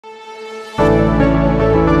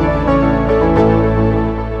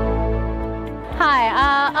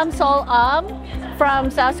I'm Seoul from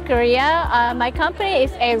South Korea. My company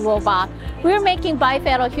is AeiRobot. We're making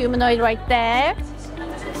bipedal humanoid right there.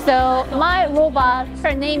 So my robot,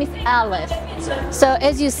 her name is Alice. So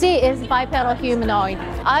as you see, it's bipedal humanoid.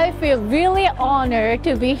 I feel really honored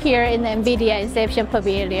to be here in the NVIDIA Inception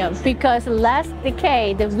Pavilion because last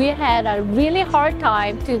decade we had a really hard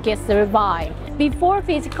time to get survived. Before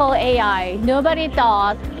physical AI, nobody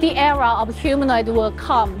thought the era of humanoid will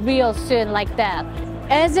come real soon like that.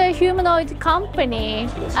 As a humanoid company,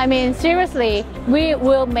 I mean, seriously, we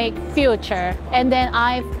will make future. And then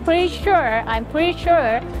I'm pretty sure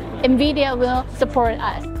NVIDIA will support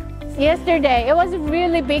us. Yesterday, it was a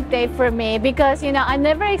really big day for me because, I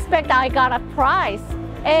never expect I got a prize.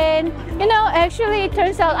 And, actually, it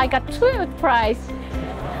turns out I got 2 prizes.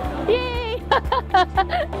 Yay!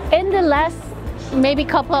 In the last maybe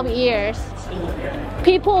couple of years,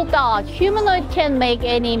 people thought humanoid can't make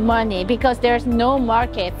any money because there's no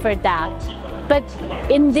market for that. But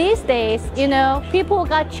in these days, people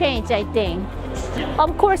got changed, I think.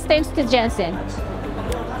 Of course, thanks to Jetson.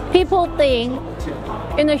 People think,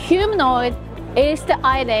 humanoid is the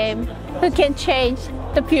item who can change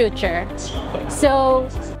the future. So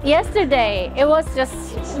yesterday, it was just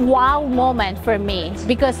a wow moment for me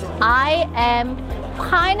because I am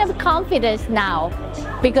kind of confident now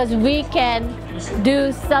because we can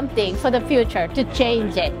do something for the future to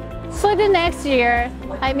change it. For the next year,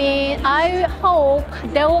 I hope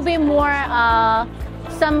there will be more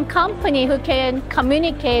some company who can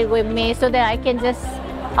communicate with me so that I can just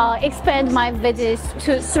expand my business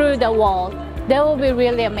through the world. That will be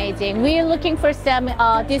really amazing. We are looking for some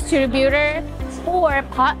distributor or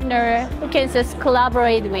partner who can just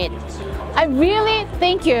collaborate with. I really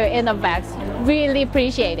thank you, InnoVEX. Really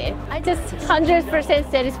appreciate it. I just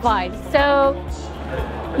 100% satisfied. So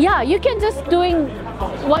yeah, you can just doing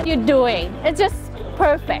what you're doing. It's just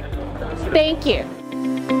perfect. Thank you.